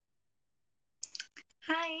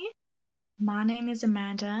Hi, my name is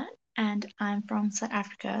Amanda and I'm from South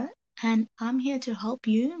Africa and I'm here to help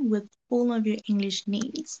you with all of your English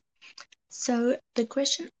needs. So the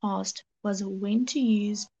question asked was when to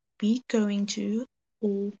use be going to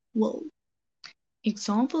or will.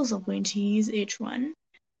 Examples of when to use each one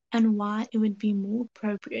and why it would be more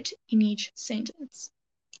appropriate in each sentence.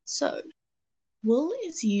 So, will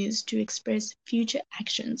is used to express future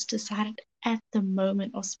actions decided at the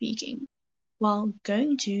moment of speaking, while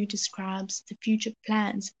going to describes the future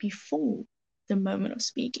plans before the moment of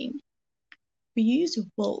speaking. We use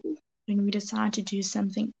will when we decide to do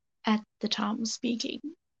something at the time of speaking.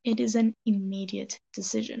 It is an immediate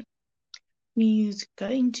decision. We use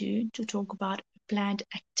going to talk about a planned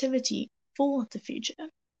activity for the future.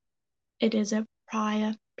 It is a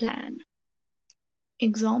prior plan.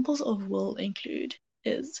 Examples of will include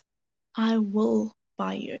is I will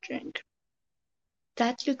buy you a drink.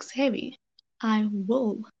 That looks heavy. I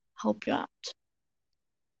will help you out.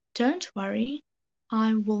 Don't worry,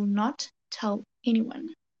 I will not tell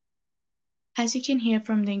anyone. As you can hear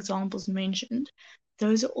from the examples mentioned,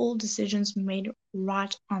 those are all decisions made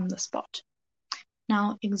right on the spot.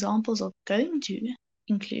 Now, examples of going to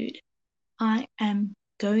include I am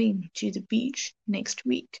going to the beach next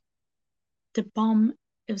week. The bomb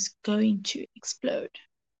is going to explode.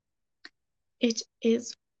 It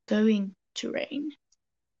is going to rain.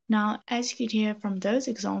 Now, as you could hear from those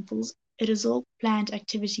examples, it is all planned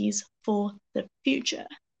activities for the future.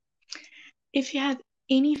 If you have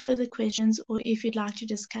any further questions or if you'd like to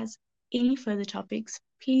discuss any further topics,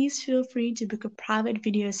 please feel free to book a private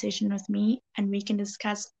video session with me and we can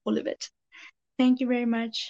discuss all of it. Thank you very much.